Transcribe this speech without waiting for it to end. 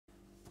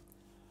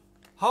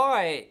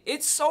Hi,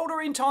 it's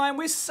soldering time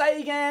with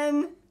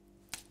Sagan.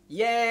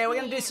 Yeah, we're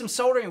going to do some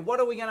soldering. What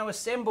are we going to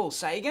assemble,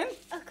 Sagan?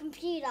 A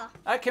computer.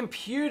 A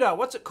computer.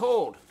 What's it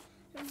called?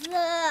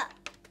 The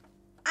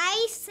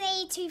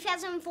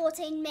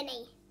RC2014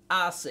 Mini.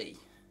 RC.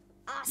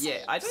 RC.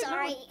 Yeah, I don't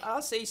Sorry. know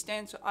what RC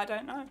stands for. I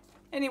don't know.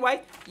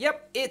 Anyway,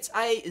 yep, it's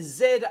a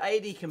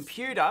Z80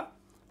 computer.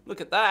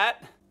 Look at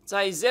that. It's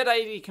a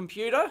Z80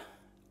 computer.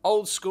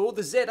 Old school.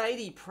 The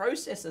Z80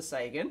 processor,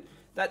 Sagan.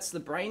 That's the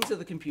brains of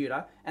the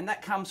computer, and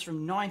that comes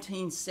from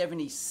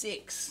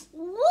 1976.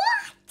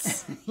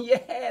 What?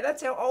 Yeah,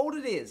 that's how old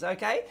it is,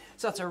 okay?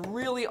 So it's a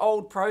really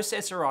old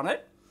processor on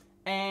it,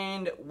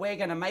 and we're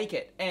going to make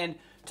it. And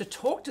to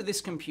talk to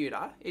this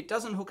computer, it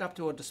doesn't hook up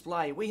to a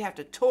display. We have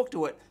to talk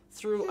to it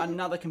through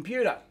another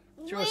computer,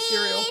 through a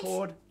serial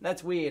port.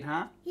 That's weird,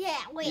 huh? Yeah,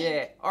 weird.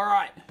 Yeah, all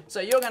right. So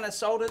you're going to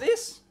solder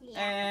this, Yeah.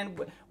 and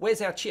where's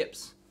our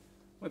chips?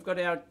 We've got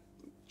our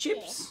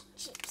chips.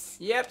 Yeah, chips.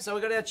 Yep, so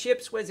we've got our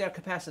chips. Where's our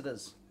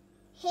capacitors?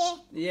 Here.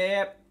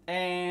 Yep,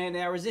 and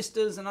our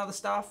resistors and other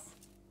stuff.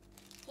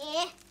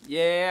 Here.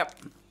 Yep,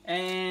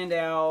 and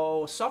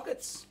our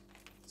sockets.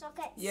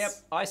 Sockets. Yep,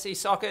 IC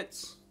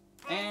sockets.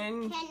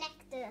 And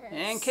connectors.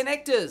 And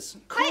connectors.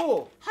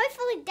 Cool.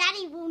 Hopefully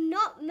Daddy will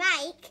not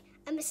make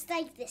a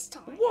mistake this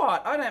time.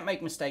 What? I don't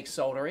make mistakes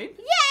soldering.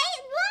 Yeah,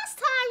 last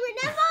time,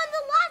 remember on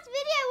the last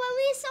video when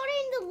we were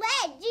soldering the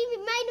lead, you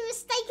made a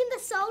mistake in the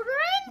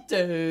soldering?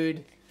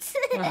 Dude.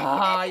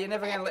 Ah, you're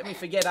never going to let me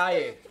forget, are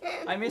you?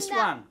 I missed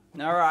one.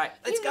 All right,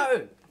 let's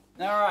go.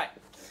 All right.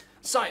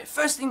 So,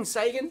 first thing,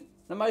 Sagan,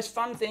 the most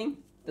fun thing,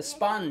 the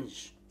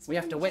sponge. We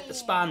have to wet the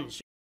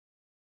sponge.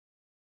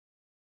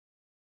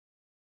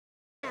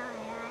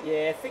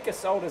 Yeah, thicker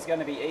solder's going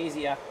to be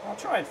easier. I'll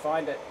try and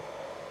find it.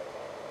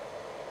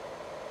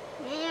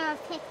 Yeah,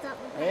 I've picked up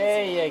the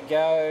There pencil. you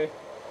go.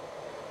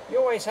 You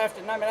always have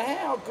to, no matter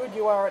how good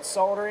you are at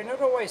soldering,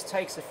 it always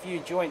takes a few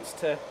joints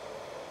to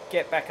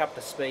get back up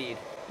to speed.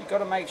 You've got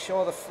to make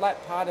sure the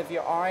flat part of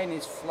your iron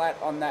is flat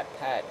on that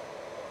pad,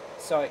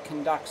 so it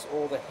conducts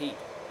all the heat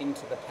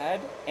into the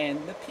pad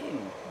and the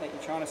pin that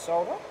you're trying to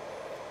solder.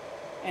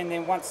 And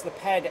then once the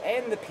pad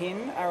and the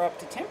pin are up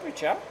to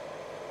temperature,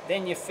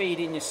 then you feed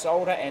in your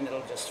solder and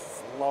it'll just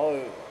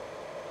flow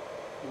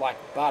like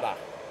butter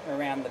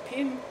around the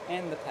pin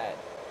and the pad.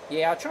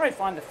 Yeah, I'll try and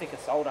find the thicker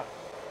solder.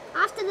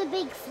 After the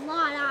big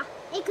flight,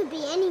 it could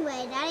be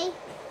anywhere, Daddy.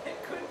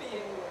 It could be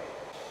anywhere.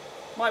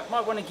 Might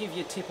want to give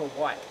you a tip of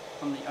white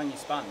on your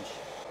sponge.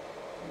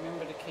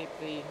 Remember to keep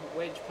the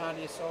wedge part of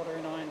your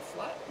soldering iron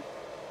flat,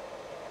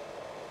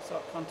 so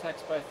it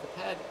contacts both the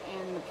pad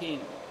and the pin.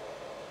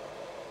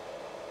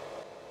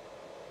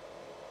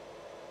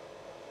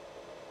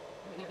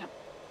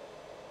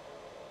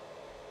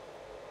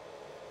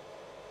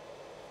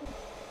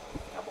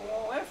 Couple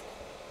more left.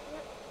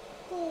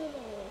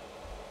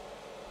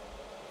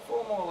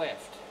 Four more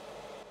left.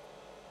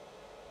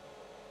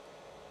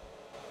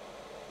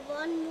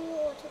 One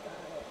more to go.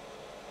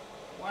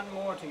 One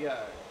more to go.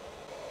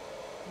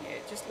 Yeah,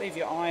 just leave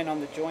your iron on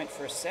the joint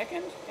for a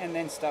second and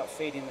then start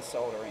feeding the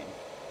solder in.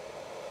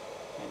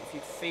 And if you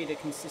feed a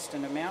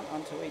consistent amount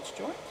onto each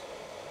joint,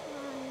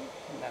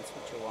 and that's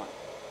what you want.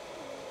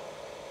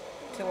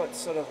 Till it's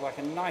sort of like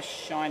a nice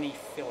shiny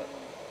fillet.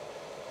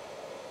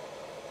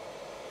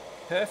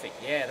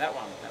 Perfect, yeah, that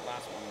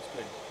last one was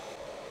good.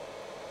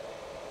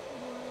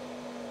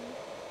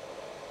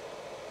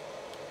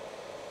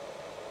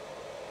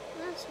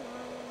 Last one.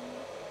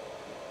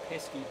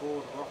 Pesky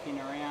board rocking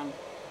around.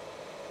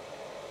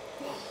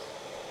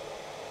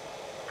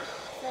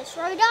 First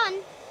row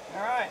done.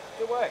 Alright,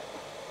 good work.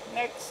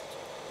 Next.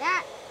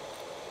 That,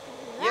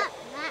 Yep.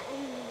 that,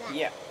 and that.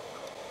 Yep.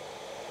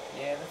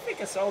 Yeah, the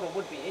thicker solder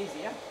would be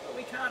easier, but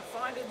we can't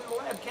find it in the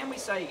lab, can we,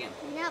 Sagan?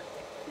 Nope,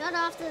 not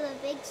after the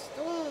big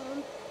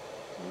storm.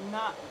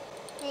 Nah.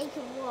 They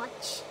can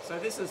watch. So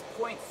this is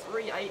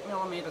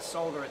 0.38mm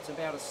solder. It's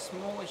about as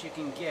small as you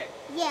can get.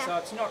 Yeah. So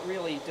it's not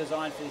really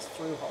designed for this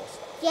through-hole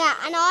stuff. Yeah,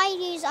 and I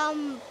use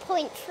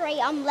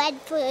 0.3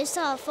 lead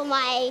for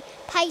my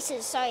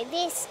paces. So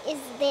this is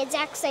the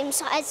exact same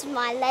size as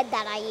my lead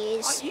that I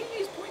use. Oh, you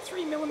use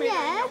 0.3mm in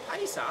Yeah. your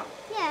pacer?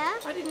 Yeah.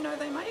 I didn't know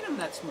they made them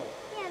that small.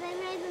 Yeah, they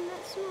made them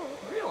that small.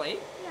 Really?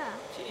 Yeah.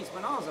 Geez,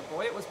 when I was a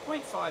boy, it was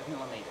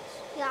 0.5mm.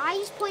 Yeah, I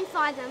use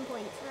 0.5 and 0.3.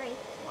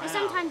 Wow. I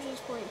sometimes use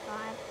 0.5.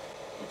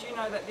 Did you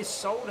know that this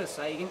solder,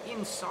 Sagan,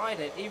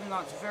 inside it, even though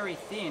it's very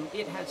thin,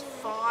 it has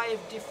 5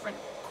 different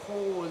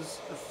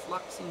cores of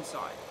flux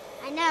inside?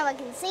 I know, I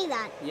can see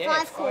that. Yeah,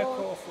 5 5 core.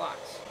 core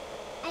flux.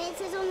 And it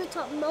says on the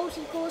top,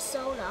 multi-core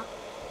solder.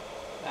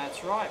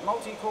 That's right,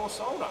 multi-core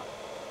solder.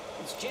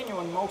 It's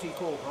genuine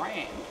multi-core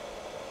brand.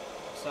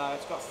 So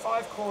it's got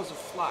 5 cores of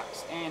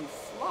flux, and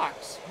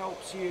flux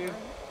helps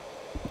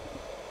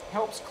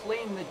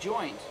clean the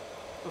joint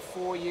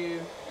before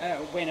you,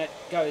 when it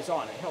goes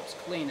on. It helps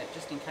clean it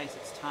just in case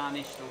it's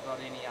tarnished or got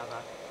any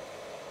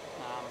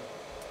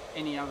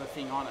other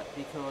thing on it,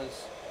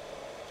 because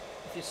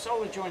if your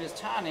solder joint is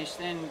tarnished,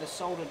 then the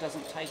solder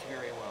doesn't take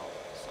very well.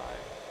 So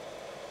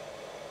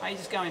Are you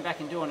just going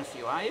back and doing a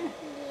few, are you?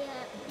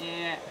 Yeah.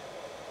 Yeah.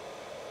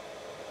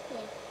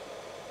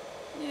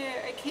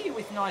 key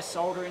with nice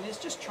soldering is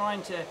just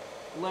trying to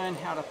learn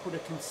how to put a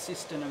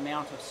consistent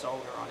amount of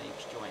solder on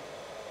each joint.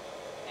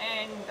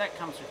 And that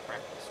comes with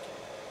practice too.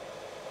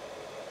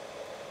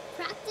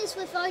 Practice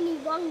with only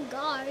one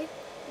go.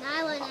 Now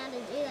I learned how to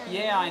do that.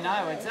 Yeah, I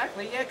know,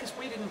 exactly. Yeah, because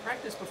we didn't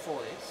practice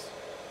before this.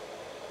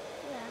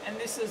 Yeah. And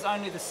this is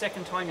only the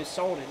second time you've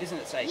soldered, isn't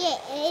it, Sagan?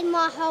 Yeah, in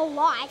my whole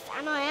life,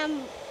 and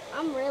I'm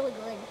really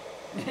good.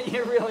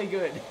 You're really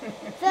good.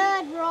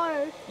 Third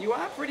row. You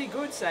are pretty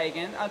good,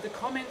 Sagan. The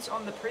comments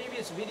on the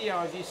previous video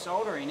of you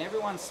soldering,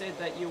 everyone said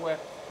that you were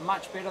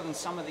much better than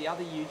some of the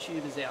other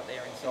YouTubers out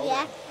there in soldering.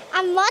 Yeah,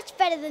 I'm much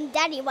better than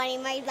Daddy when he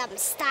made that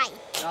mistake.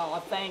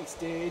 Oh, thanks,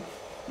 dude.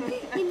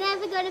 You're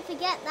never going to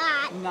forget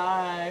that.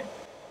 No.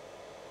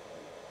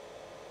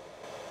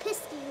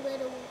 Pesky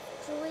little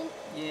joint.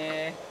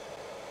 Yeah.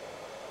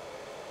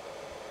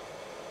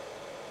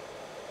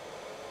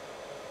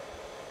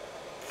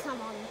 Come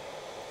on.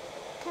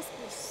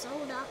 Pesky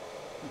solder.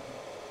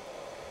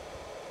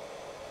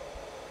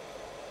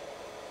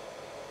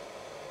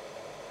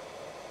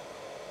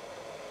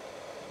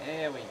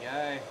 There we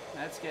go.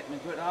 That's getting a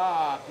good,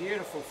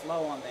 beautiful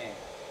flow on there.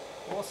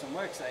 Awesome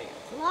work, Sagan.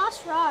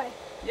 Last row.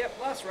 Yep,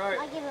 last row.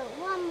 I give it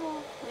one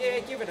more. Yeah,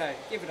 give it a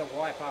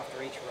wipe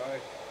after each row.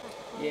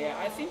 Yeah,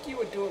 I think you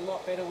would do a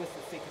lot better with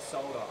the thicker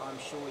solder. I'm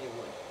sure you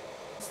would.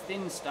 This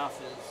thin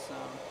stuff is,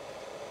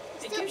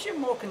 it gives you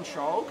more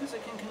control because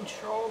it can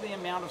control the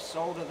amount of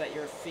solder that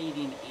you're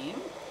feeding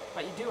in,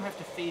 but you do have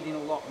to feed in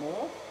a lot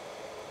more.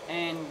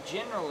 And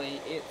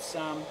generally, it's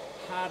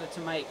harder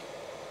to make,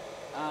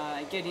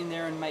 get in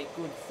there and make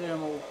good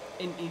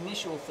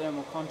initial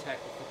thermal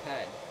contact with the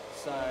pad.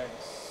 So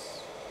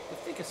the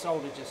thicker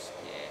solder just,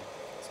 yeah,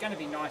 it's going to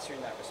be nicer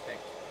in that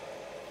respect.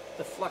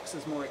 The flux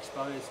is more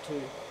exposed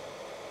too.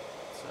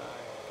 So,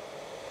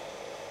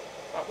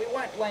 but we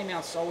won't blame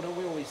our solder,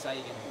 will we,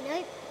 Sagan?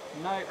 Nope.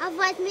 Nope.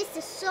 Otherwise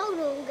Mr. Solder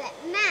will get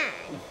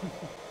mad.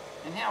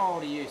 And how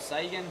old are you,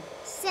 Sagan?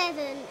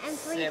 7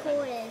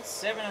 3/4.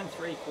 7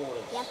 3/4.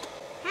 Yep.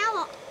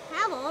 How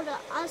old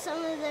are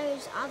some of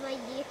those other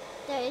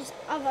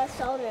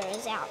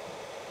solderers out there?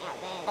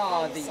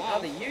 Oh, the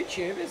other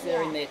YouTubers,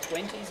 they're in their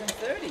 20s and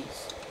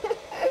 30s.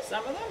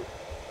 Some of them.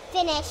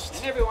 Finished.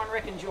 And everyone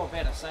reckons you're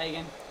better,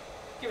 Sagan.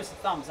 Give us a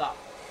thumbs up.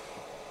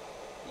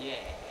 Yeah.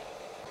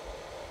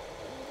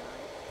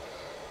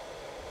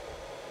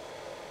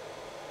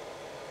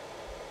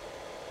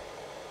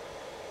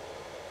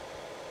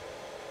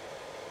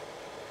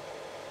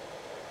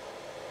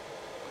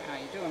 Wow,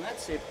 you're doing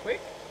that super quick.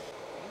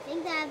 I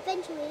think that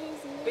eventually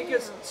is now.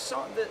 Because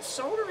the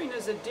soldering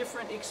is a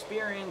different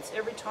experience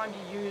every time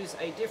you use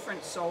a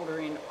different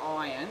soldering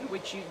iron,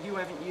 which you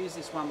haven't used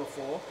this one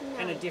before,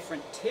 and a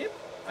different tip.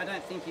 I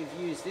don't think you've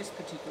used this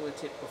particular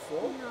tip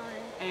before.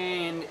 No.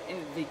 And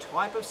the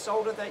type of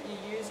solder that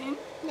you're using.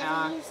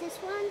 Never used this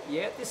one?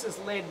 Yeah, this is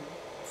lead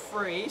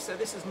free, so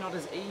this is not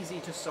as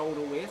easy to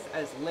solder with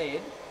as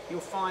lead.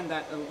 You'll find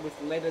that with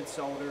leaded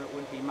solder it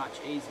would be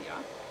much easier.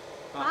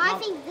 But I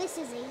think this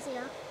is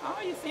easier. Oh,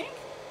 you think?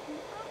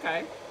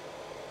 Okay.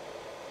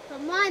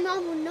 But my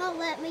mum will not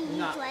let me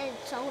use leaded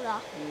solder.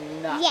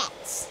 No.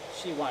 Yet.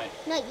 She won't.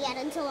 Not yet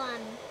until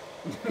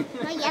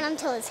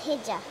it's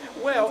here.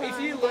 Well, if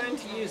you learn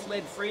to use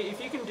lead-free, if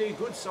you can do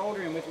good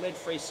soldering with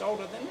lead-free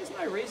solder, then there's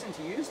no reason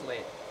to use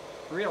lead.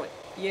 Really.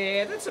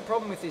 Yeah, that's the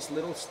problem with this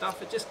little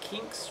stuff. It just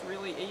kinks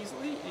really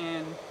easily,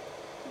 and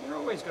you've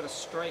always got to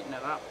straighten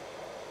it up.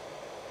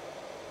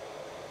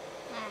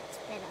 That's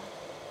better.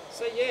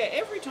 So yeah,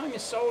 every time you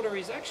solder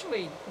is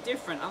actually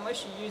different,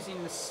 unless you're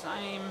using the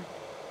same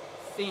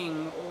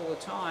thing all the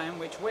time,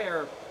 which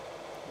we're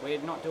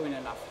not doing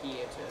enough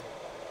here to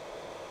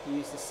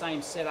use the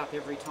same setup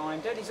every time.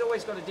 Daddy's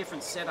always got a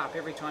different setup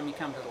every time you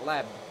come to the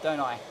lab,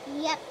 don't I?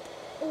 Yep,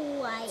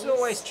 always. It's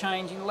always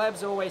changing, the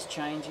lab's always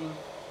changing.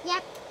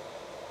 Yep.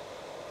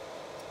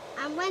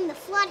 And when the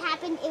flood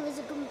happened, it was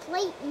a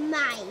complete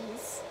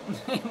maze.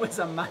 It was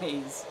a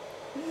maze.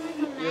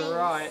 You're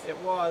right, it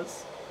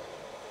was.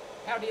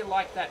 How do you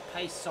like that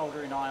paste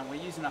soldering iron?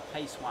 We're using a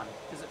paste one.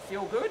 Does it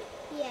feel good?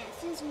 Yeah, it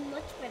feels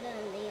much better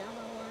than the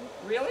other one.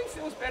 Really?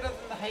 Feels better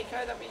than the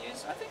Heiko that we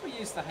used? I think we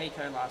used the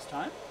Heiko last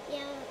time.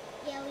 Yeah,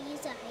 we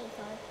used a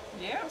Heiko.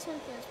 Yeah? This one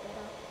feels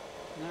better.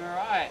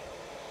 Alright.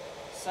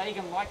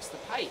 Sagan likes the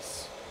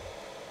paste.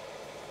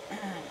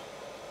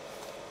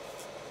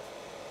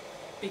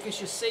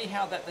 Because you see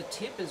how that the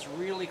tip is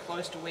really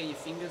close to where your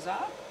fingers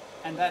are,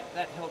 and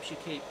that helps you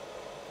keep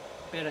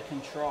better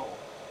control.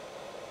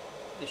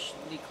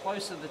 The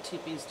closer the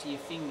tip is to your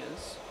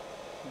fingers,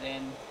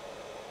 then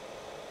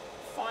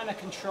finer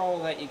control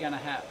that you're going to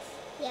have.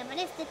 Yeah, but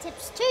if the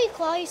tip's too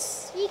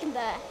close, you can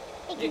burn.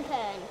 It can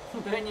burn.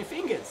 Burn your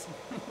fingers.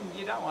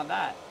 You don't want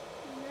that.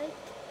 Nope.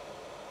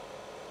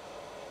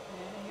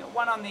 Yeah, you got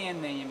one on the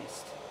end there you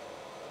missed.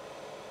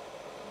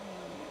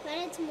 But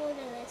it's more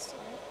than this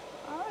one.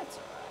 Oh, that's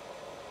alright.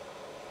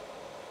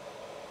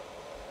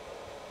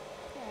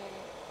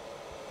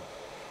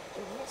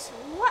 Do this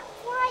what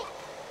right?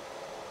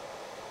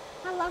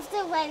 I loved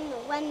it when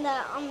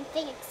the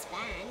thing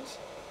expands.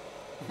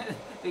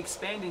 The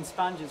expanding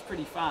sponge is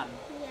pretty fun.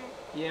 Yeah.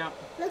 Yeah.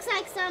 Looks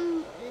like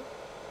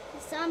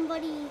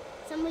somebody's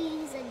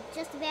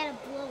just about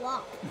to blow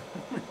up.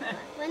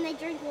 When they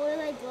drink water,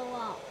 they blow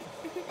up.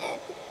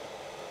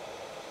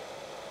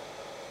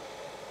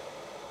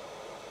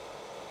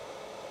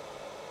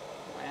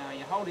 Wow,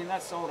 you're holding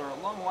that solder a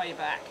long way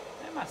back.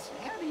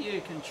 How do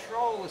you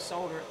control the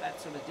solder at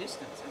that sort of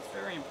distance? That's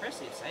very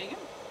impressive, Sagan.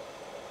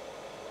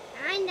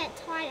 And at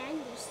tight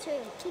angles too.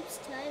 It keeps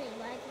turning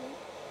like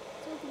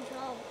it's all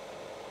control.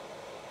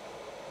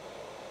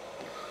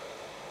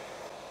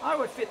 I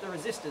would fit the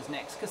resistors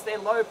next because they're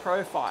low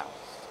profile.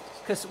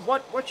 Because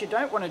what you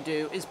don't want to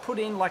do is put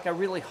in like a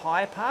really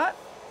high part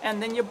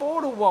and then your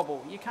board will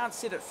wobble. You can't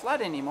sit it flat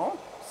anymore.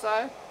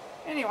 So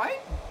anyway,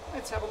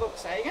 let's have a look,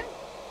 Sagan.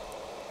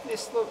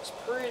 This looks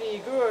pretty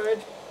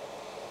good.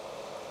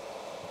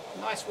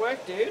 Nice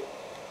work, dude.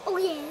 Oh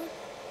yeah.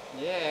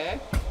 Yeah.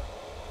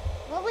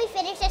 When we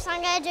finish this,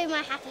 I'm going to do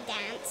my happy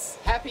dance.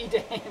 Happy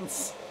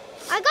dance.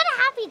 I got a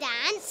happy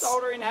dance.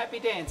 Soldering happy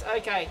dance.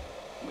 Okay.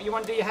 You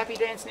want to do your happy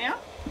dance now?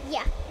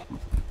 Yeah.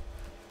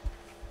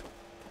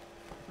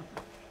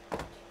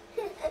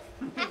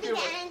 Happy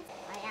dance.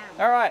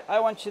 Alright, I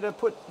want you to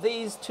put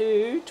these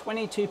two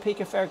 22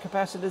 picofarad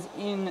capacitors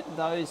in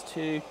those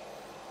two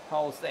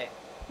holes there.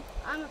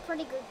 I'm a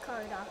pretty good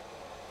coder.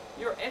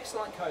 You're an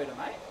excellent coder,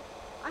 mate.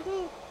 I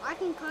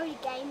can code a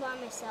game by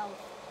myself.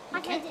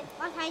 Like I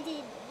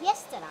did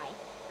yesterday.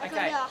 I could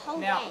Okay, do a whole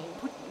game.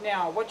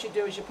 now what you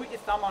do is you put your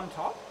thumb on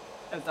top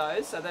of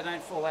those so they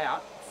don't fall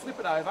out, flip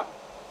it over,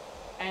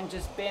 and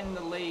just bend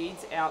the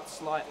leads out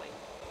slightly.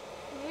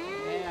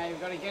 Now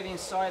you've got to get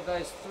inside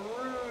those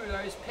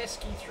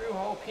pesky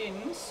through-hole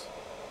pins.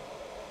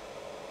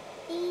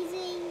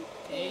 Easy.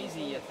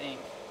 Easy, you think.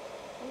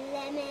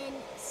 Lemon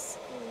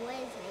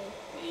squeezy.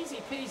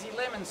 Easy peasy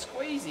lemon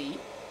squeezy.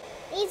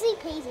 Easy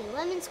peasy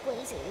lemon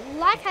squeezy.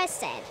 Like I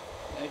said.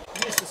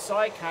 Use the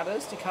side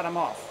cutters to cut them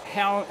off.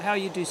 How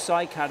you do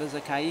side cutters,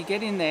 okay, you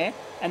get in there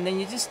and then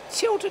you just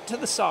tilt it to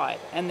the side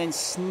and then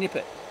snip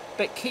it.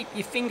 But keep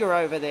your finger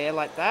over there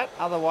like that,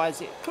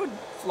 otherwise it could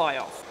fly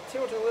off.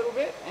 Tilt a little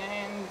bit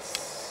and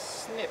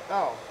snip.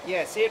 Oh,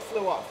 yeah, see, it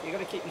flew off. You've got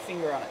to keep your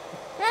finger on it.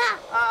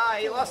 Ah,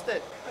 you lost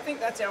it. I think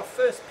that's our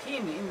first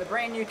pin in the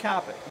brand new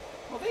carpet.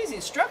 Well, these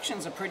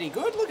instructions are pretty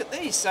good. Look at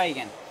these,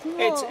 Sagan.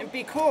 It's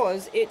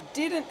because it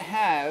didn't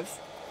have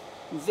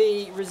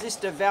the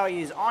resistor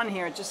values on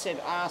here. It just said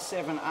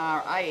R7,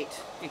 R8,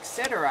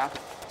 etc.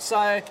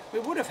 So we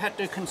would have had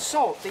to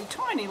consult the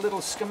tiny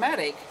little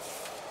schematic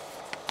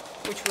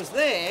which was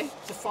there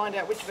to find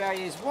out which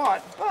value is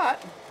what,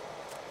 but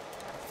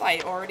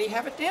they already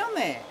have it down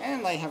there,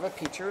 and they have a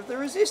picture of the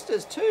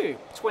resistors too.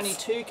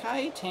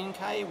 22k,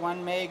 10k,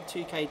 1 meg,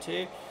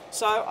 2k2.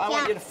 So I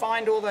want you to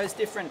find all those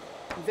different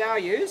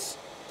values.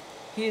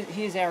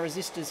 Here's our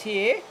resistors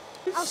here.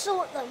 I'll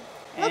sort them.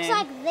 Looks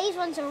like these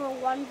ones are all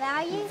one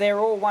value. They're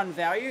all one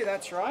value,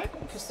 that's right,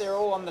 because they're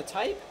all on the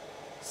tape.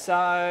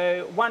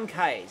 So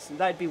 1Ks,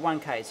 they'd be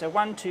 1K. So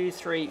 1, 2,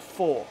 3,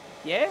 4.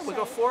 Yeah, we've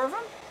got 4 of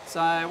them.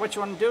 So what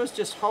you want to do is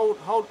just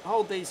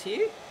hold these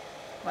here,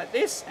 like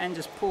this, and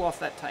just pull off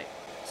that tape.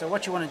 So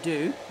what you want to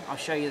do, I'll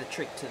show you the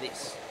trick to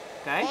this.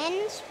 Okay?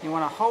 Bend. You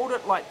want to hold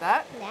it like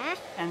that, Nah.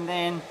 and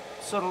then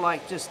sort of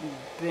like just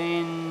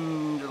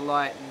bend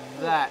like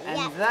that.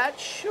 And that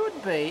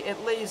should be,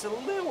 it leaves a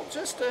little,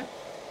 just a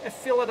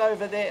fillet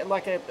over there,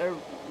 like a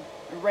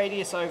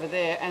radius over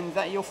there, and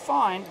that you'll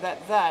find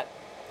that that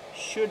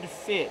should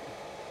fit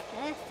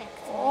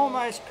Perfectly.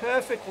 almost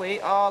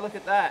perfectly. Oh, look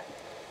at that,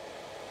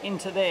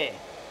 into there.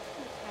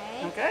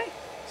 Okay. Okay.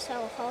 So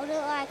hold it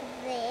like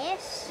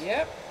this.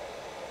 Yep.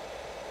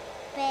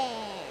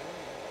 Bend.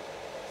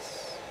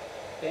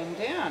 Bend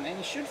down, and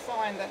you should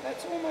find that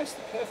that's almost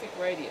the perfect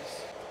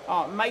radius.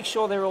 Oh, make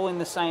sure they're all in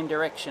the same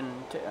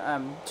direction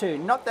too.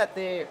 Not that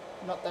it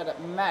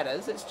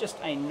matters. It's just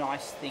a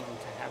nice thing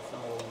to have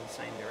them all in the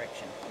same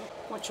direction.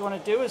 What you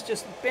want to do is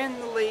just bend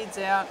the leads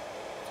out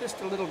just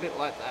a little bit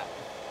like that.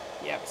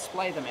 Yep,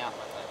 splay them out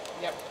like that.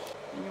 Yep.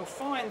 And you'll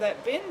find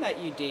that bend that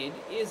you did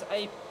is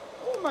a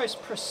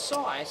almost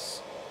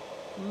precise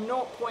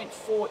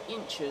 0.4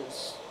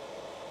 inches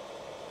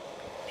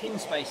pin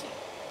spacing.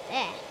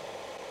 There.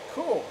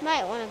 Cool.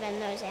 Might want to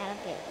bend those out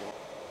a bit.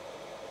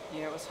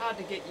 Yeah, it was hard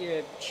to get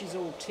your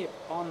chisel tip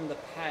on the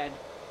pad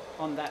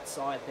on that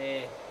side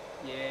there.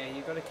 Yeah,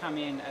 you've got to come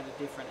in at a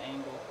different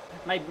angle.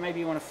 Maybe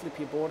you want to flip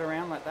your board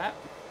around like that.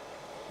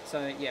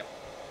 So, yep.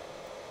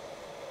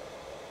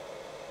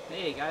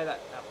 There you go. That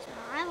was.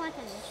 I like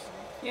it this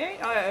way.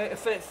 Yeah,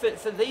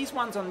 for these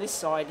ones on this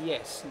side,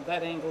 yes,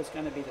 that angle is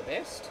going to be the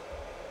best.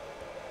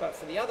 But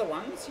for the other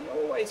ones, you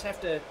always have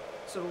to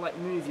sort of like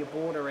move your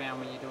board around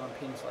when you're doing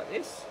pins like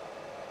this.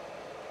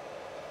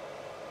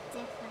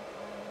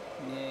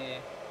 Definitely.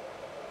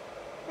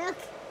 Yeah.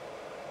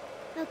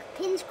 Look,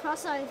 pins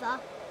crossover.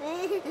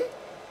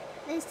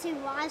 There's 2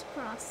 wires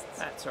crossed.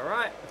 That's all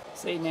right.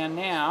 See,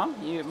 now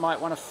you might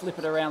want to flip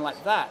it around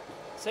like that.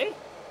 See?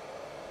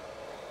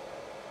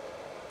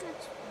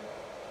 That's right.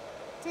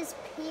 It says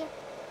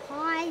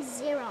pi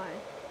 0.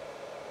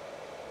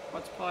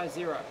 What's pi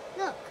 0?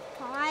 Look,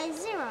 pi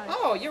 0.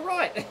 Oh, you're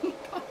right.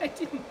 I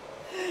didn't.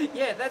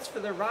 Yeah, that's for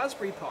the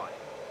Raspberry Pi.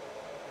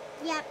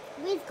 Yep,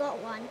 we've got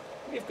one.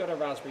 We've got a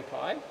Raspberry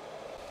Pi.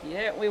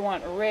 Yeah, we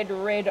want red,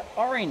 red,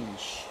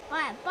 orange.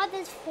 Right, but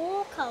there's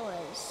 4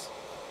 colours.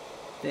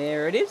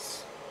 There it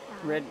is.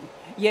 Red.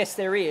 Yes,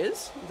 there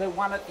is. The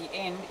one at the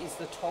end is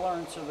the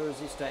tolerance of the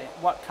resistor.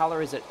 What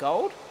colour is it?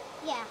 Gold?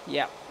 Yeah.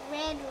 Yep.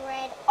 Red,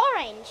 red,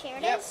 orange. Here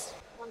it is.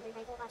 1, 2,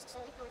 3, 4, 5, 6,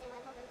 7, 8, 9,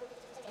 10, 11, 12,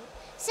 13,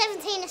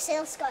 14, 15, 16, 17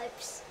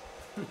 oscilloscopes.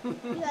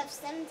 You have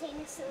 17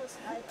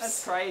 oscilloscopes.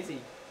 That's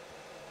crazy.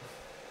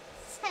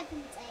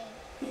 17.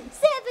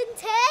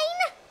 17?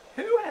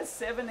 Who has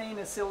 17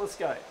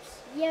 oscilloscopes?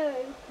 You.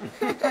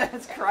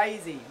 That's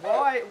crazy.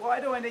 Why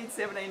do I need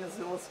 17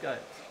 oscilloscopes?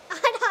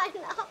 I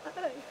don't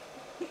know.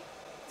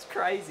 It's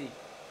crazy.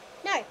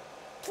 No,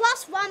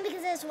 plus 1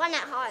 because there's one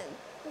at home.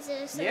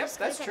 Yep,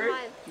 that's true.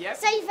 Yep.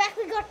 So you've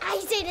actually got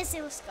 18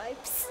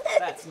 oscilloscopes.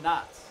 That's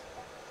nuts.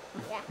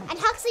 Yeah, and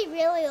Huxley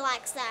really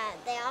likes that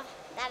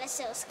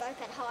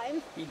oscilloscope at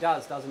home. He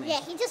does, doesn't he?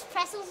 Yeah, he just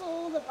presses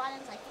all the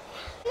buttons like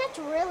that. That's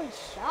really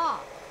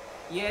sharp.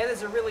 Yeah,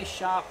 there's a really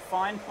sharp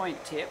fine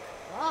point tip.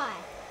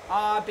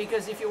 Right.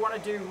 Because if you want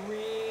to do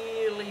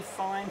really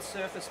fine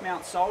surface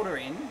mount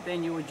soldering,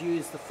 then you would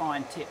use the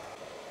fine tip.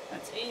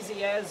 That's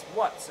easy as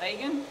what,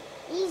 Sagan?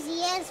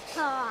 Easy as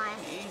pie.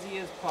 Easy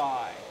as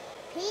pie.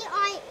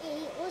 PIE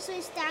also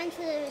stands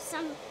for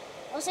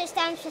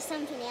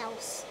something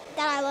else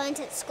that I learned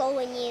at school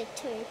in year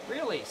 2.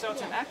 Really? So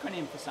it's an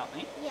acronym for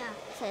something? Yeah.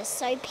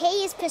 So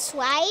P is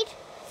persuade.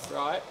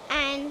 Right.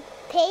 And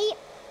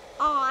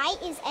PI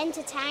is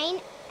entertain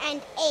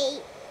and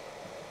E.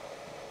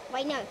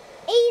 Wait, no.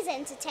 E is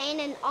entertain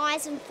and I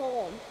is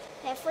inform.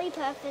 They're 3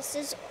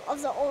 purposes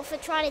of the author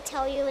try to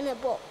tell you in a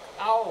book.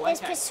 Oh, okay.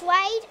 There's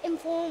persuade,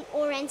 inform,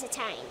 or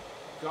entertain.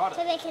 Got it.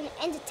 So they can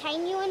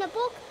entertain you in a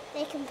book,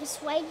 they can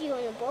persuade you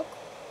in a book,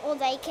 or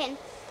they can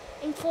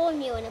inform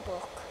you in a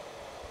book.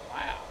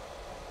 Wow.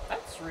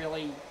 That's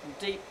really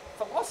deep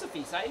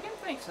philosophy, Sagan.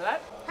 Thanks for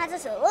that. How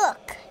does it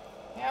look?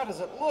 How does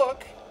it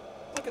look?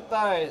 Look at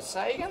those,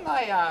 Sagan.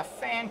 They are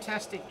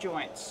fantastic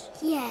joints.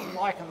 Yeah. I'm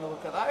liking the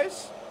look of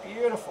those.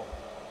 Beautiful.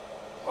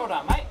 Well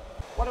done, mate.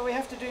 What do we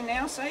have to do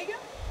now, Sagan?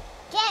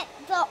 Get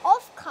the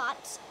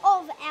offcuts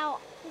of our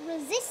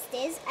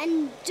resistors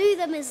and do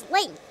them as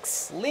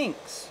links.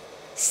 Links.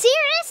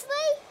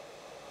 Seriously?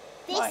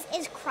 This Right.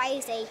 is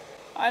crazy.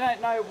 I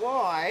don't know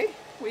why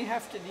we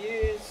have to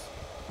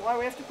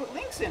put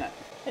links in it.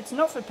 It's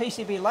not for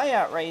PCB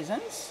layout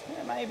reasons.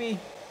 Maybe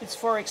it's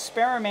for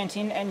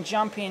experimenting and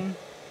jumping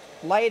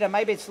later.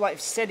 Maybe it's like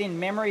set in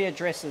memory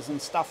addresses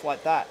and stuff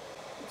like that.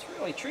 It's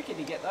really tricky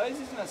to get those,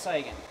 isn't it,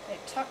 Sagan? They're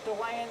tucked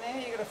away in there.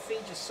 You've got to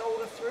feed your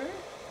solder through.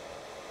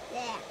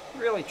 Yeah.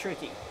 Really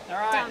tricky. All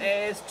right, Done.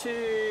 there's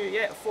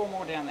 4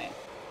 more down there.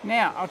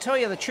 Now, I'll tell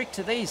you the trick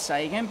to these,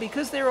 Sagan.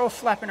 Because they're all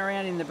flapping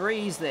around in the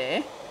breeze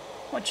there,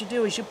 what you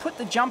do is you put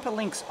the jumper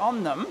links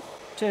on them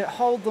to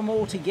hold them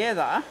all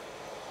together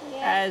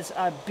as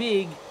a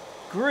big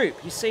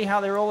group. You see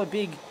how they're all a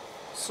big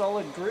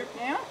solid group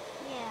now?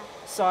 Yeah.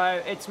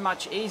 So it's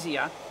much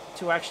easier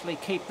to actually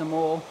keep them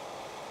all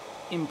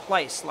in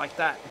place like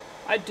that.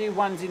 I'd do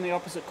ones in the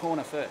opposite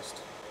corner first.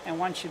 And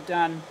once you've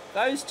done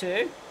those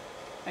 2,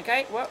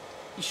 okay, well,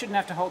 you shouldn't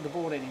have to hold the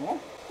board anymore.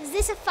 Is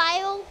this a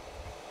fail?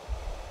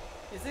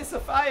 Is this a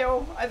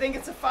fail? I think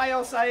it's a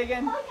fail,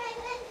 Sagan. Okay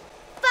then.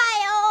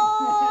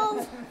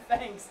 Fail!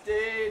 Thanks,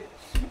 dude.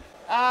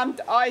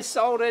 I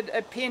soldered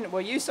a pin.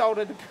 Well, you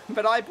soldered,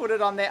 but I put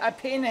it on there. A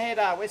pin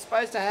header. We're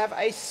supposed to have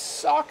a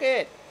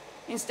socket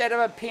instead of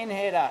a pin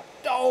header.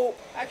 Dope.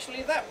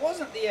 Actually, that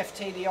wasn't the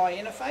FTDI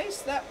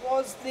interface. That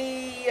was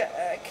the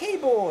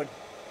keyboard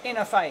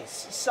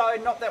interface. So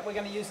not that we're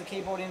going to use the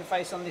keyboard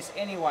interface on this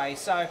anyway.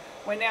 So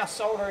we're now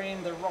soldering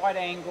in the right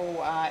angle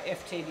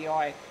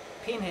FTDI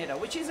pin header,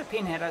 which is a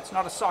pin header. It's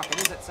not a socket,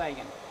 is it,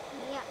 Sagan?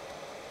 Yeah.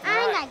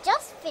 Right. And I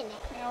just finished.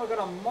 Now we've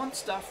got a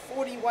monster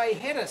 40-way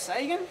header,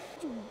 Sagan.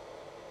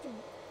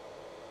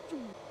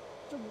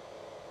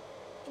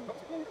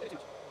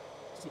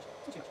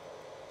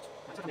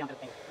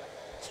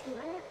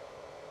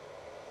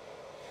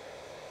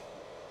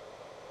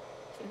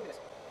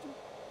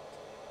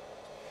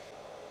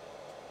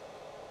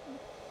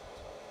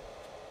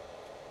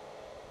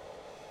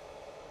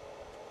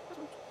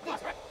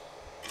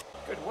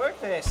 Good work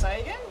there,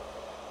 Sagan.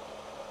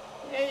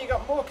 Yeah, you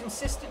got more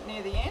consistent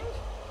near the end.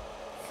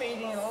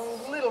 Feeding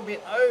a little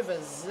bit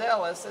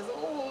overzealous. There's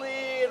a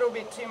little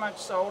bit too much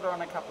solder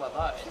on a couple of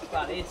those,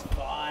 but it's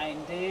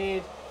fine,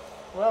 dude.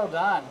 Well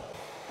done.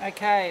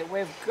 Okay,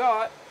 we've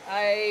got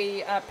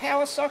a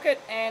power socket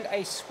and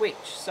a switch.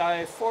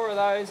 So 4 of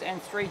those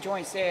and 3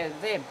 joints there.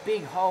 They're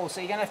big holes,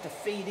 so you're gonna have to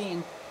feed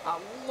in a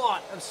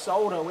lot of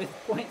solder with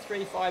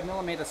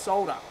 0.35mm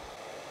solder.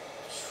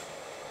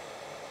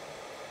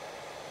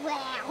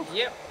 Wow.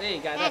 Yep, there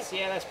you go.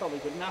 That's probably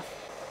good enough.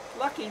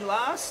 Lucky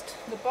last,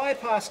 the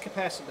bypass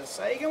capacitors,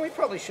 Sagan. We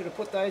probably should have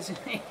put those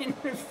in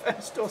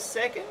first or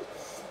second,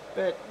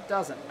 but it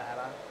doesn't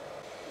matter.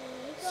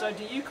 So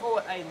do you call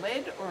it a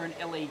LED or an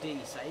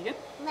LED, Sagan?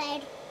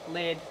 LED.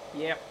 LED,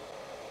 yep.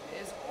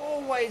 There's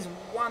always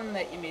one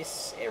that you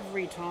miss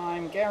every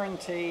time,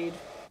 guaranteed.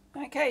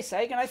 Okay,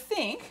 Sagan, I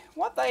think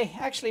what they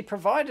actually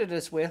provided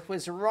us with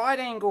was a right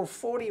angle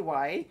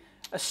 40-way.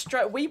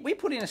 We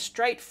put in a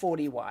straight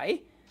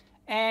 40-way,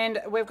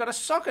 and we've got a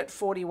socket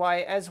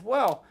 40-way as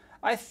well.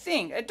 I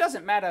think, it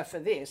doesn't matter for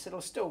this,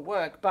 it'll still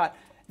work, but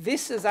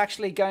this is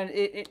actually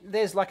going,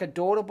 there's like a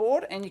daughter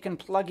board, and you can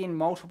plug in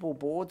multiple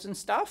boards and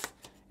stuff.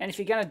 And if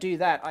you're going to do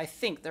that, I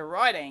think the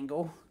right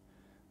angle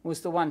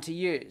was the one to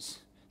use.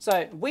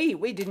 So we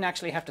didn't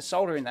actually have to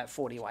solder in that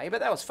 40-way, but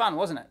that was fun,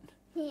 wasn't it?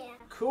 Yeah.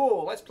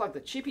 Cool, let's plug the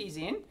chippies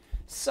in.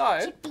 So,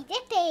 Chippy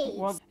dippies.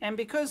 well, and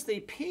because the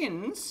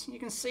pins, you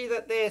can see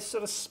that they're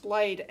sort of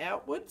splayed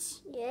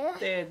outwards. Yeah.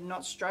 They're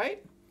not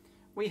straight.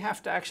 We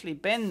have to actually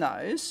bend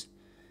those.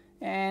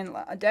 And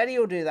Daddy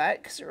will do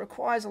that because it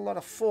requires a lot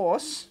of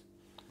force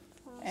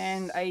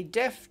and a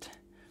deft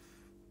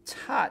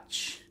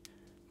touch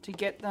to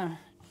get them.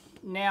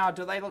 Now,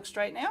 do they look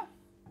straight now?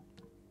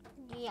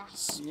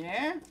 Yes.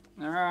 Yeah?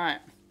 All right.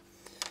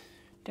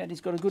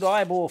 Daddy's got a good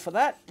eyeball for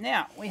that.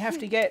 Now, we have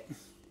to get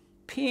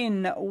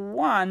pin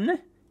 1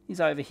 is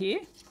over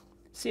here.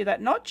 See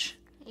that notch?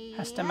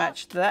 Has to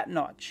match that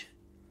notch.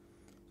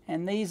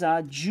 And these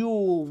are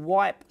dual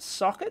wipe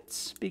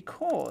sockets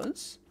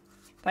because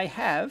they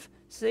have,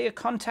 see, a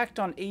contact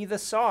on either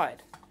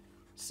side.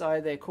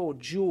 So they're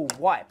called dual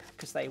wipe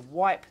because they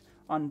wipe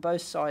on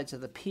both sides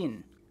of the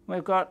pin.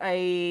 We've got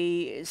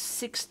a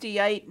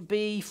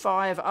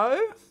 68B50.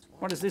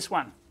 What is this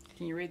one?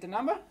 Can you read the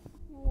number?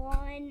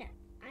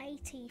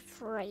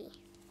 183.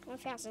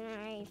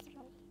 1083.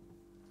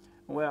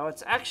 Well,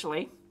 it's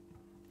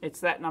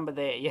that number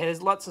there. Yeah,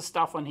 there's lots of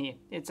stuff on here.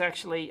 It's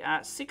actually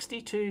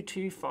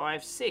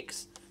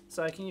 62256.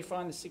 So can you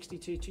find the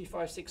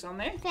 62256 on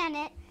there? Found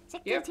it.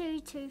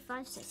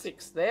 62256.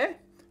 6 there.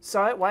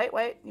 So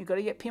wait, you've got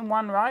to get pin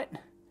 1 right.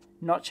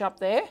 Notch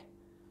up there,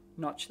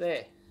 notch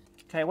there.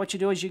 Okay, what you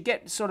do is you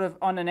get sort of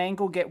on an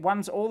angle, get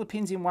all the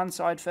pins in one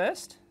side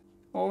first.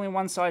 All in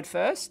one side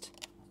first.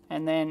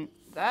 And then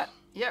that,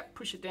 yep,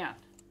 push it down.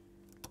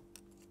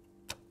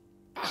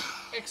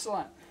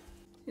 Excellent.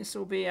 This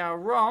will be our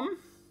ROM.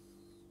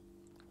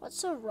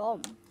 What's a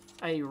ROM?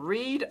 A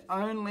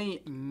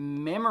read-only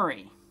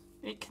memory.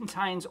 It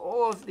contains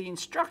all of the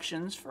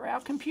instructions for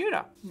our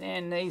computer.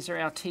 Then these are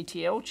our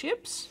TTL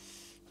chips.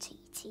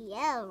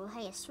 TTL?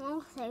 Hey, a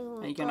small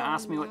thing. Are you going to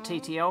ask me what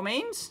TTL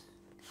means?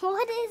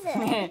 What is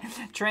it?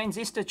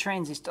 Transistor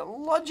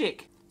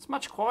logic. It's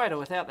much quieter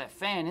without that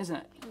fan, isn't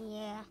it?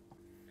 Yeah.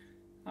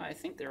 I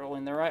think they're all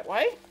in the right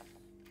way.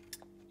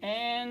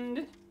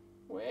 And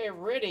we're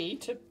ready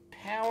to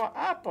power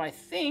up, I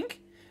think.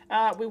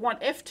 We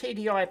want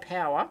FTDI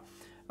power.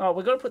 Oh,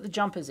 we've got to put the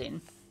jumpers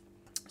in.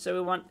 So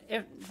we want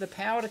the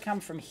power to come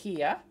from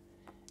here.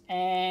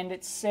 And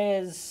it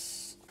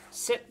says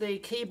set the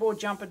keyboard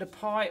jumper to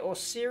pi or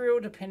serial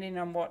depending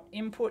on what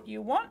input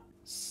you want.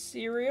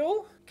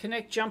 Serial.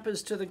 Connect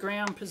jumpers to the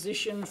ground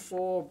position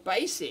for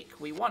basic.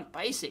 We want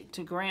basic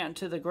to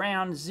the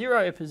ground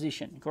 0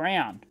 position.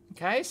 Ground.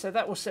 Okay, so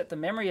that will set the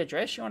memory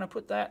address. You want to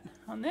put that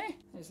on there?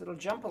 These little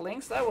jumper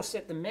links. That will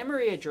set the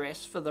memory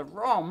address for the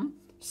ROM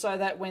so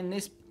that when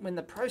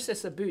the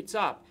processor boots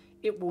up,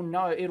 it will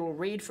know, it'll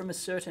read from a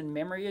certain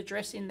memory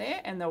address in there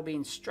and there'll be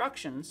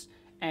instructions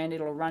and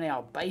it'll run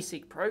our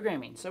basic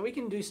programming. So we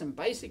can do some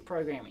basic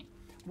programming.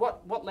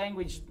 What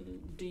language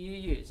do you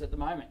use at the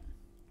moment?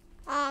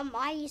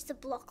 I use the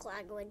block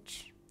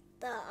language.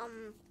 The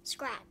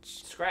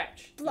Scratch.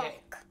 Scratch. Block. Yeah.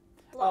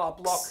 Blocks.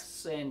 Oh,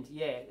 blocks and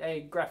yeah,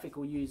 a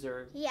graphical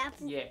user. Yeah.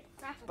 Yeah.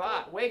 Graphical.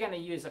 But we're going to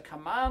use a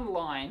command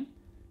line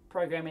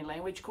programming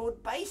language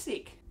called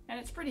BASIC, and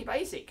it's pretty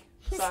basic.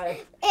 So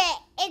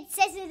it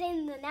says it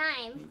in the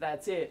name.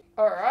 that's it.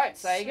 All right,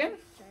 Sagan,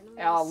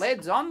 our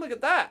LED's on. Look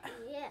at that.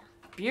 Yeah.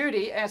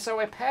 Beauty. And so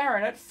we're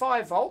powering it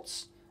 5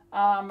 volts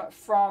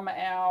from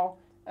our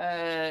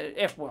our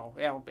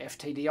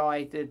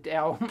FTDI,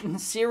 our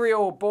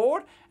serial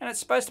board, and it's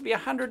supposed to be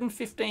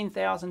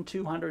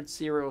 115,200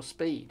 serial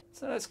speed.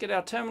 So let's get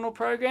our terminal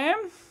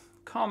program.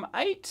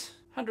 COM8,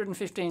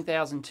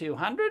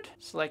 115,200.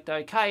 Select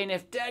OK, and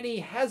if Daddy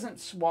hasn't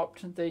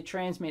swapped the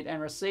transmit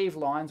and receive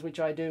lines, which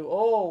I do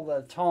all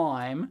the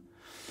time,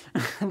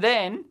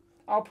 then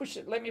I'll push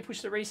it. Let me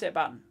push the reset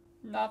button.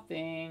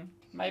 Nothing.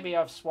 Maybe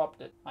I've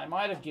swapped it. I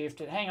might have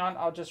goofed it. Hang on,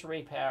 I'll just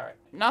repower it.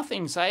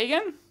 Nothing,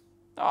 Sagan.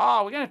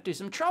 Oh, we're going to have to do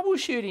some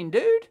troubleshooting,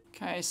 dude.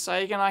 Okay,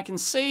 Sagan, I can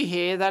see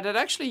here that it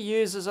actually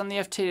uses on the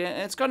FT,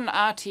 it's got an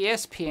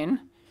RTS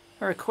pin,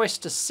 a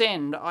request to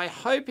send. I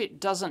hope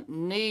it doesn't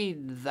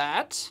need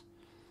that.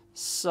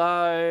 So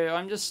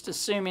I'm just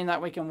assuming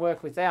that we can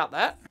work without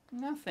that.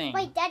 Nothing.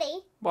 Wait,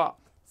 Daddy. What?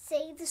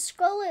 See, the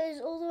scroller is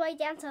all the way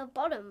down to the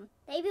bottom.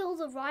 Maybe all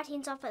the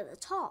writing's up at the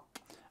top.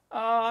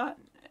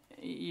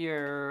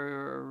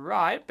 You're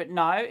right, but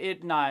no,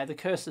 the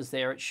cursor's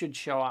there. It should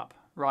show up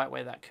right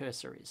where that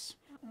cursor is.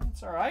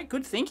 That's all right.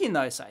 Good thinking,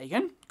 though,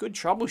 Sagan. Good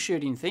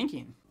troubleshooting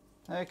thinking.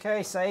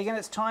 Okay, Sagan,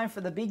 it's time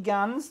for the big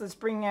guns. Let's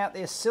bring out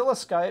the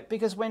oscilloscope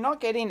because we're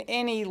not getting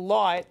any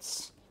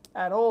lights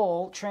at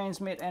all,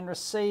 transmit and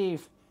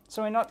receive.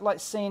 So we're not like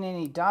seeing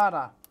any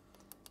data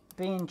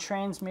being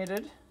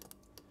transmitted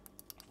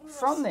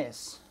from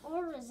this.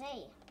 Or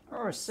receive.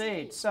 Or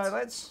received.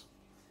 So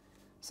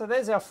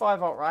there's our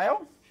 5-volt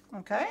rail.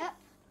 Okay. Yep.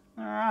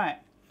 All right.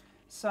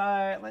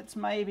 So let's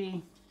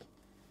maybe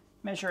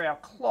measure our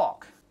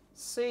clock.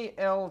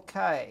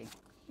 CLK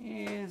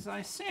is, I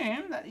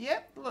assume that,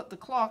 yep, look, the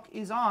clock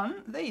is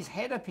on. These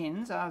header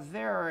pins are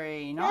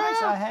very nice.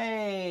 Yeah. Oh,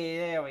 hey,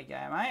 there we go,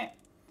 mate.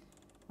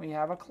 We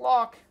have a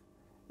clock.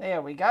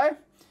 There we go.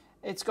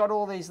 It's got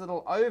all these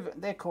little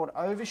they're called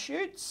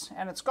overshoots,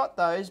 and it's got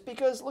those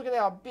because look at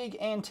our big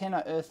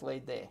antenna earth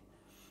lead there.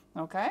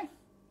 Okay,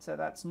 so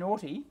that's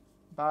naughty,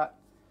 but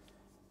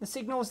the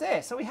signal's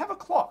there. So we have a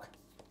clock.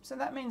 So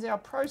that means our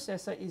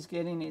processor is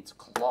getting its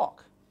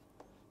clock.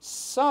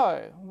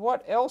 So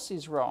what else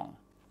is wrong?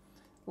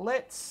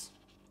 Let's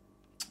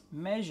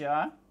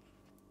measure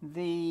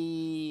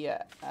the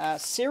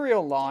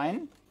serial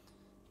line.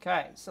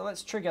 Okay, so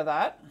let's trigger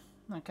that.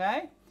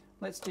 Okay,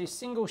 let's do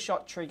single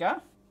shot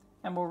trigger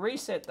and we'll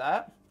reset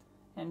that.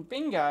 And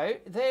bingo,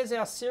 there's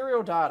our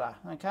serial data.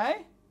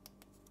 Okay,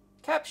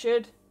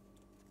 captured.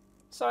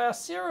 So our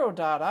serial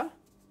data,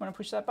 want to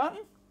push that button?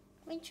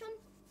 Which one?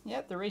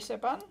 Yep, the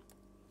reset button.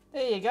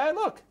 There you go.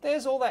 Look,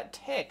 there's all that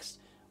text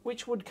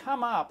which would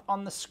come up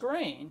on the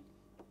screen.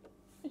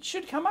 It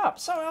should come up.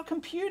 So our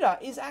computer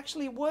is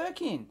actually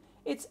working.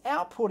 It's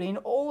outputting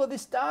all of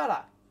this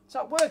data.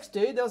 So it works,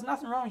 dude. There was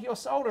nothing wrong with your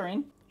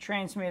soldering.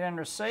 Transmit and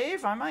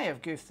receive. I may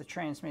have goofed the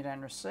transmit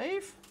and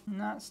receive.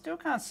 No, still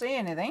can't see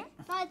anything.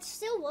 But it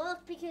still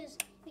worked because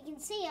we can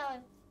see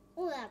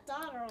all that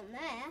data on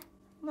there.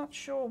 Not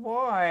sure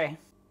why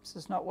this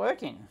is not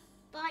working.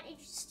 But it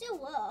should still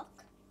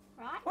work,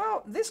 right?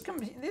 Well,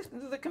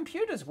 the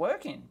computer's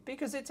working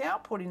because it's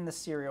outputting the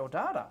serial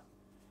data.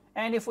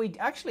 And if we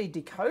actually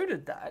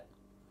decoded that,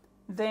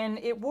 then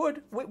it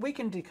would, we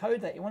can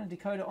decode that. You want to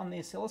decode it on the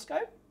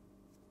oscilloscope?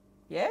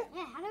 Yeah?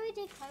 Yeah, how do we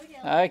decode it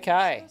on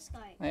Okay, the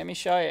oscilloscope? let me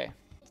show you.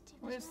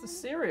 Where's the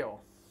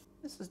serial?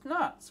 This is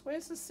nuts.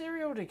 Where's the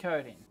serial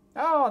decoding?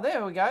 Oh,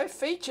 there we go.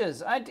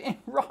 Features.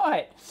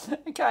 Right.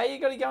 Okay, you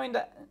got to go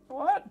into,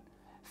 what?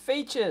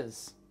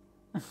 Features.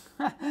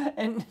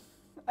 And,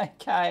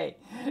 okay.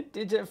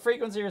 Digital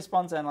frequency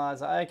response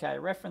analyzer. Okay,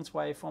 reference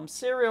waveform.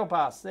 Serial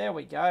bus. There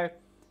we go.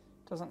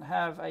 Doesn't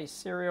have a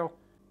serial.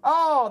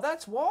 Oh,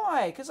 that's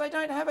why. Because I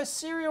don't have a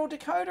serial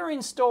decoder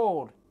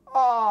installed.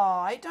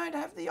 Oh, I don't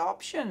have the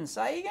option,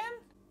 Sagan.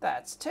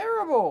 That's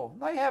terrible.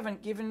 They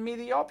haven't given me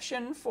the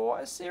option for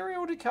a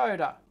serial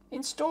decoder.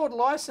 Installed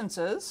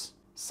licenses.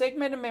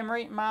 Segmented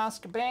memory,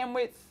 mask,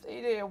 bandwidth,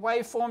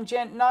 waveform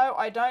gen. No,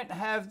 I don't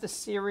have the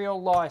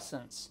serial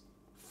license.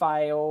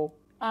 Fail.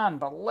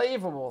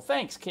 Unbelievable.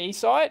 Thanks,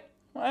 Keysight.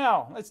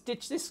 Wow, let's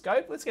ditch this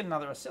scope. Let's get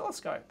another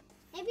oscilloscope.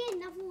 Maybe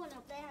another one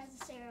up there has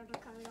a serial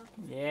decoder.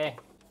 Yeah.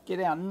 Get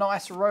our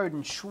nice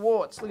Roden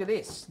Schwartz. Look at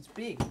this. It's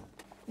big.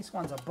 This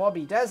one's a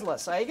Bobby Dazzler,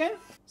 Sagan.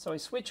 So we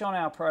switch on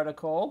our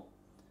protocol.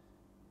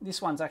 This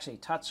one's actually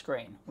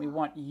touchscreen. We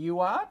want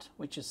UART,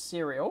 which is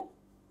serial.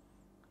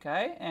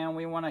 Okay, and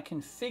we want to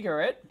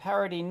configure it.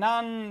 Parity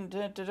none,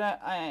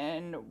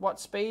 and what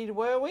speed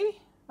were we?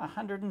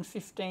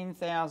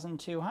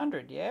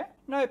 115,200, yeah?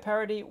 No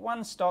parity,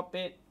 1 stop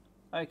bit.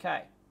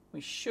 Okay, we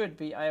should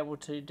be able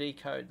to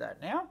decode that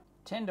now.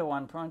 10 to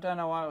 1, I don't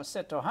know why it was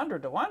set to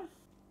 100 to 1.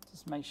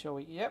 Just make sure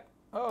we, yep.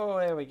 Oh,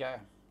 there we go.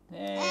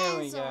 There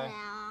we go.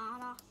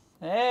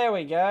 There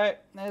we go.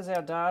 There's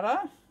our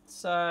data.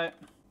 So,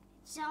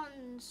 it's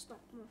on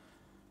stop mode.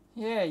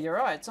 Yeah, you're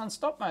right. It's on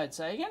stop mode,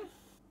 Sagan.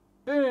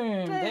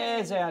 Boom.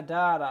 There's our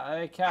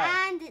data. Okay.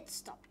 And it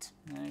stopped.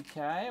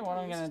 Okay, what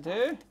I'm going to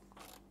do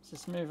is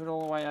just move it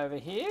all the way over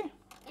here.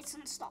 It's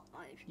on stop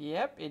mode.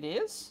 Yep, it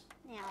is.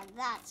 Now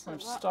that's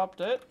I've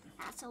stopped it.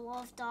 That's a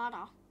lot of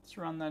data. Let's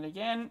run that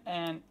again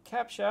and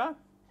capture.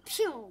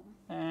 Pew.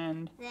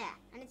 And there,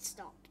 and it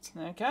stopped.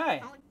 Okay.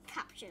 And we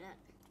captured it.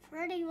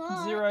 Pretty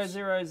much. 0,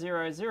 0,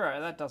 0,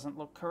 0. That doesn't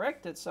look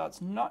correct. So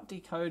it's not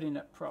decoding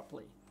it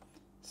properly.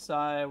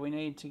 So we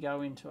need to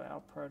go into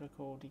our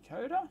protocol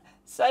decoder.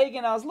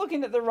 Sagan, I was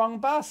looking at the wrong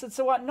bus. It's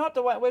the one, not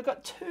the one. We've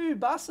got 2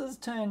 buses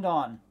turned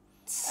on.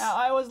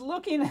 I was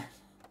looking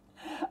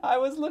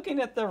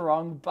at the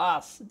wrong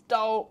bus.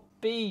 Dol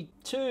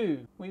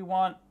B2. We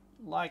want,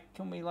 like,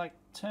 can we like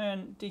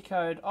turn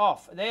decode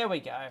off? There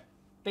we go.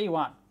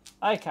 B1.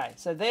 Okay,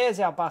 so there's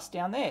our bus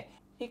down there.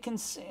 It can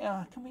see.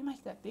 Can we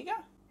make that bigger?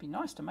 Be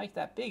nice to make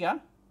that bigger.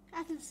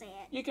 I can see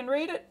it. You can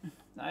read it?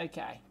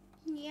 Okay.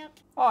 Yep.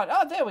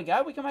 Oh, there we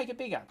go. We can make it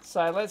bigger.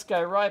 So let's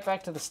go right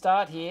back to the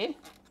start here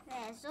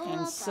There's all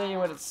and the see data.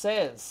 what it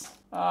says.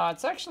 Oh,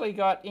 it's actually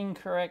got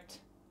incorrect.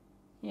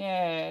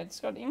 Yeah, it's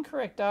got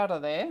incorrect data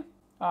there.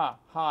 Ah,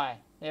 hi.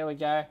 There we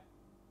go.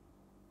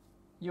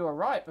 You were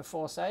right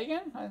before,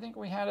 Sagan. I think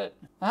we had it.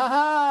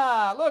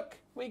 Aha! Look,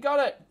 we got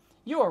it.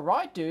 You were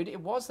right, dude. It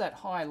was that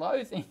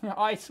high-low thing.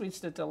 I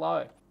switched it to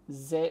low.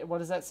 What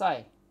does that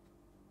say?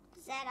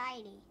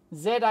 Z80.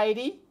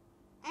 Z80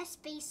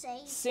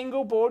 SBC.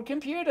 single board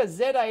computer.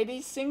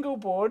 Z80 single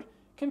board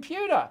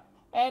computer.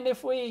 And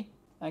if we,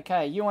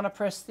 okay, you want to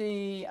press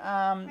the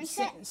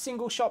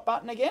single shot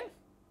button again?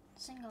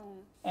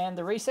 Single. And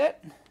the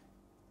reset.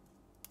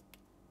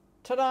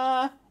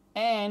 Ta-da!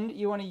 And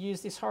you want to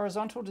use this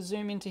horizontal to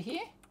zoom into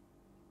here.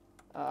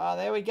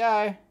 There we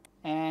go.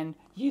 And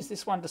use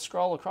this one to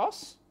scroll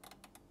across.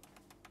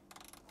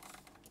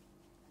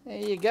 There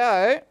you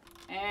go.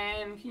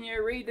 And can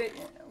you read it?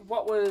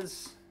 What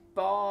was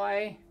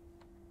by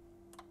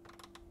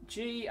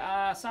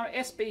some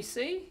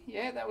SBC?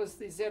 Yeah, that was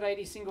the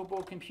Z80 single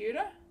board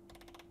computer.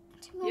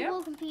 Single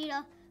board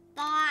computer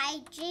by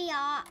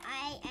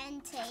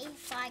GRANT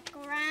by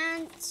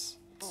Grant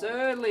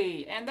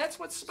Surly. And that's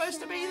what's supposed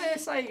to be there,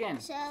 Sagan.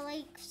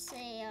 Surly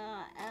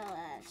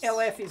CRLF.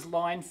 LF is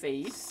line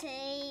feed.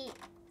 C.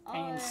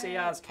 And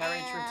CR's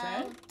carriage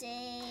return.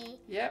 D.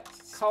 Yep.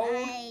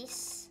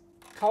 Space.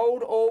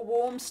 Cold or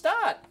warm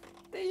start.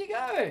 There you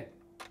go.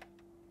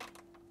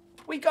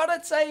 We got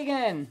it,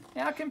 Sagan.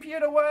 Our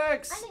computer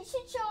works. And it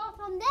should show up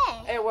on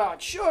there. Yeah, well,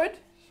 it should.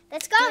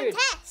 Let's go and Dude,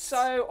 test.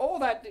 So all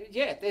that,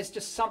 yeah, there's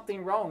just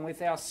something wrong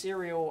with our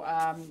serial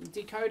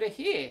decoder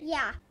here.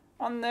 Yeah.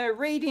 On the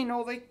reading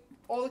or the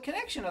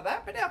connection of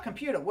that, but our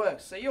computer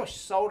works. So your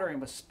soldering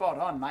was spot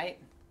on, mate.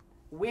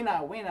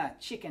 Winner, winner,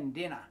 chicken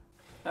dinner.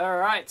 All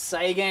right,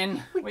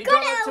 Sagan. We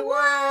got it to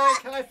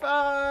work. High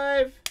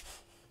five.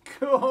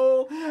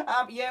 Cool.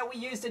 Yeah, we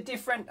used a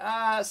different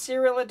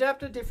serial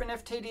adapter, different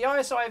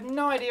FTDI, so I have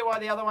no idea why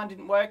the other one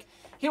didn't work.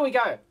 Here we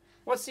go.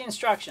 What's the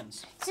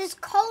instructions? It says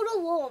cold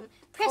or warm.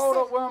 Press cold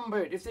or warm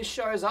boot. If this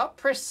shows up,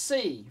 press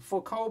C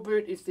for cold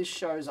boot if this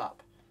shows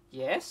up.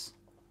 Yes?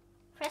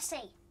 Press C.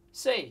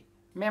 C.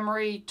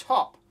 Memory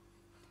top.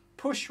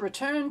 Push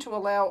return to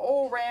allow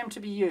all RAM to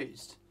be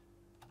used.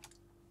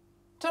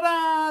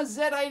 Ta-da!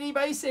 Z80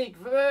 Basic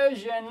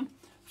version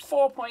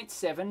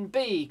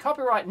 4.7b.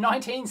 Copyright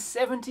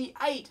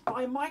 1978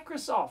 by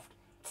Microsoft.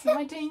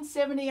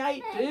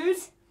 1978, dude.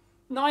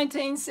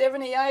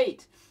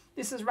 1978.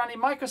 This is running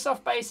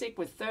Microsoft Basic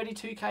with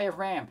 32K of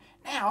RAM.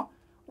 Now,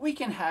 we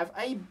can have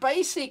a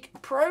basic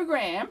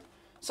program.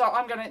 So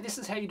this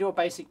is how you do a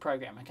basic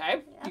program,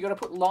 okay? Yeah. You got to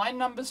put line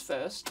numbers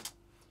first.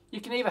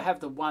 You can either have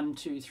the 1,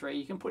 2, 3.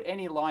 You can put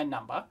any line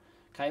number,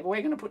 okay? But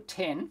we're going to put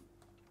 10.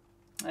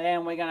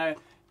 And we're going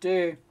to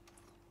do,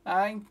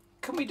 can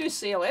we do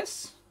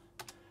CLS?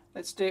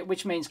 Let's do it,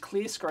 which means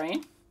clear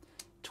screen.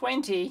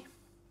 20,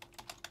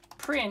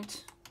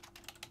 print.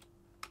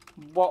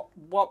 What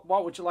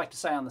would you like to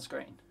say on the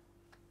screen?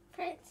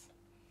 Print.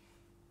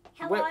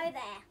 Hello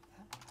there.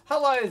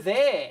 Hello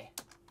there.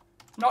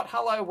 Not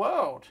hello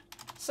world.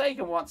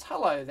 Sagan wants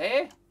hello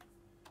there.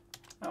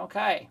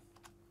 Okay.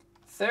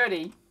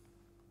 30.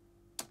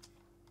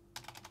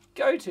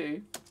 Go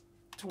to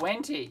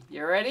 20.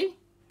 You ready?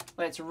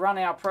 Let's run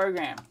our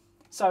program.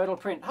 So it'll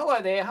print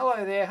hello there,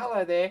 hello there,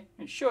 hello there.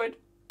 It should.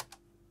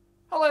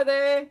 Hello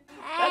there.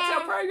 That's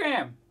our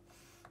program.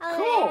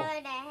 Cool.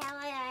 Hello there,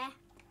 hello there.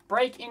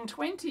 Break in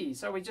 20.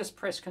 So we just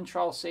press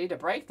Control C to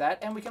break that,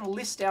 and we can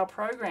list our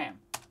program.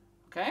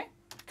 Okay?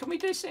 Can we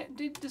do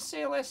the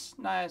CLS?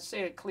 No,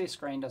 clear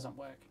screen doesn't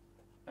work.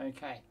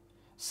 Okay.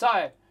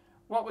 So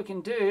what we can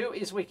do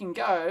is we can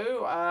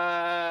go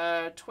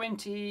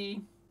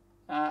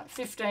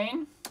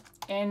 15,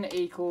 n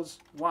equals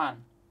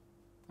 1.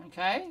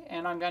 Okay?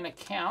 And I'm going to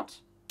count.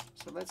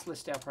 So let's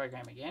list our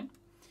program again.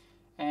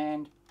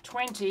 And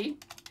 20,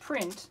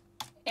 print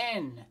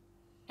n.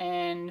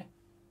 And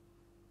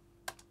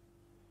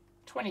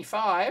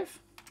 25,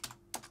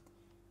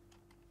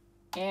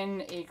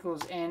 n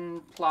equals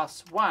n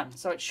plus 1.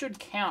 So it should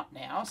count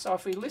now. So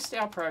if we list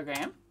our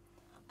program,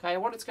 okay,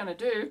 what it's going to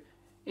do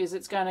is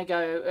it's going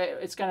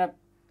to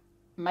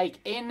make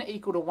n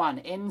equal to 1.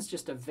 N's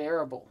just a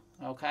variable,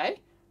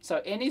 okay?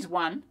 So n is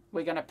 1.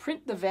 We're going to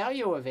print the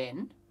value of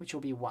n, which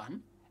will be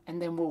 1,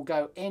 and then we'll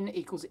go n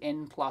equals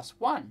n plus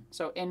 1.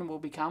 So n will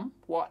become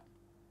what?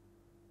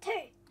 2.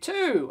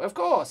 2, of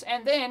course,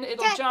 and then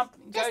it'll go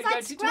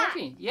like to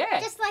 20. Yeah.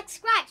 Just like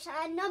Scratch,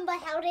 a number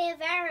held in a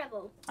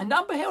variable. A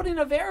number held in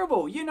a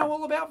variable. You know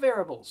all about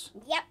variables.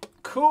 Yep.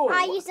 Cool.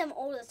 I use them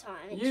all the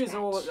time.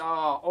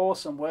 Oh,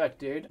 awesome work,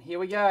 dude. Here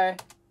we go.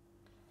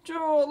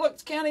 Oh, look,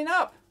 it's counting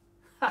up.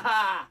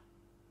 Haha.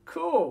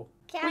 Cool.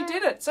 We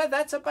did it. So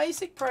that's a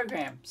basic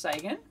program,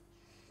 Sagan.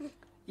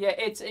 Yeah,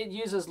 it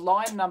uses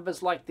line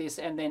numbers like this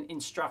and then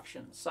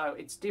instructions. So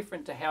it's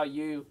different to how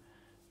you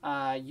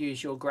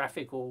use your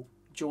graphical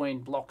join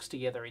blocks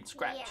together in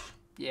Scratch.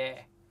 Yeah.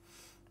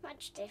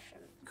 Much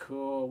different.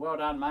 Cool. Well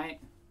done, mate.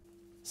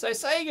 So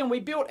Sagan, we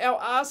built our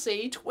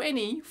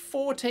RC2014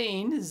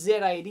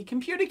 Z80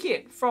 computer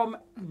kit from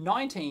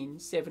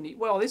 1970.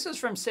 Well, this is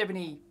from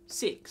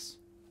 76.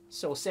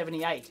 So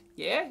 78.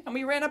 Yeah? And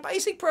we ran a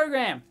basic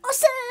program.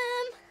 Awesome!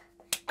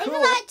 Cool.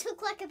 Even though it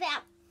took like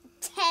about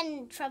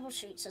 10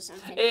 troubleshoots or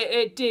something.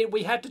 It did.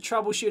 We had to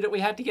troubleshoot it. We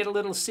had to get a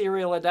little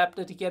serial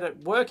adapter to get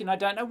it working. I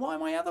don't know why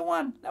my other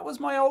one. That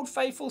was my old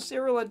faithful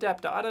serial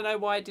adapter. I don't know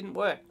why it didn't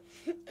work.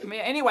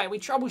 Anyway, we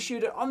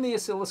troubleshoot it on the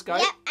oscilloscope.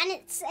 Yep, and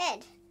it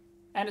said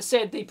And it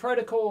said the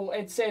protocol,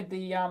 it said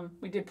the,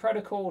 we did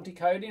protocol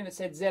decoding, and it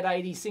said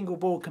Z80 single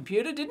board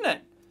computer, didn't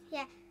it?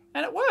 Yeah.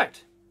 And it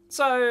worked.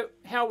 So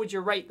how would you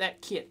rate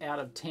that kit out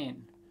of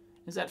 10?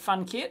 Is that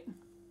fun kit?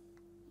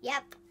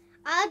 Yep.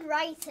 I'd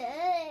rate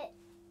it,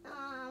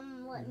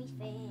 let me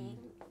think,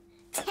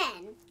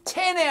 10.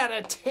 10 out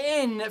of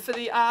 10 for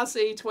the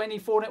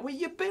RC2014. Well,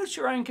 you built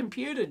your own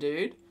computer,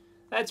 dude.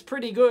 That's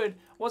pretty good.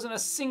 Wasn't a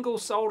single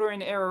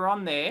soldering error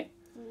on there.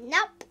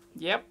 Nope.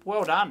 Yep,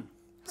 well done.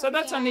 So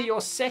that's Yeah. only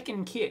your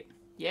second kit,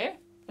 yeah?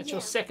 That's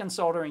your second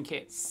soldering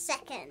kit.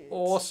 Second.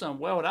 Awesome,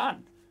 well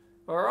done.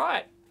 All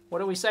right, what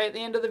do we say at the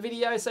end of the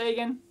video,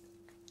 Sagan?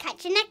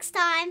 Catch you next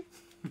time.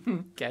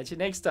 Catch you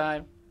next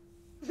time.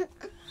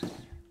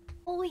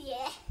 Oh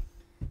yeah.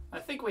 I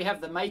think we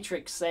have the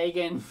Matrix,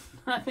 Sagan.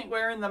 I think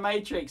we're in the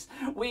Matrix.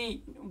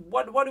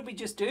 What did we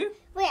just do?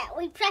 Yeah,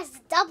 we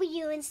pressed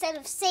W instead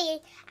of C,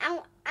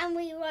 and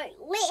we wrote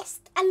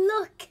list, and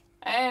look.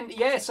 And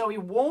yeah, so we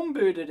warm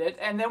booted it,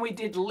 and then we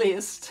did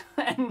list,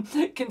 and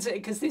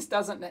because this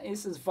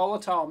is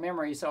volatile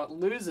memory, so it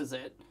loses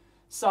it.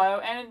 So,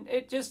 and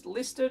it just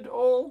listed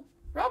all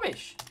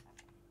rubbish.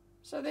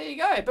 So there you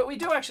go. But we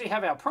do actually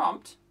have our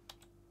prompt.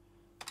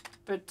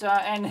 But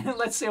and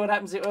let's see what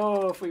happens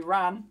if we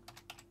run.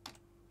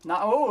 No,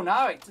 oh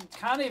no, it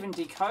can't even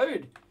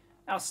decode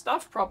our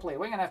stuff properly.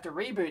 We're gonna have to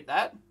reboot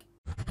that.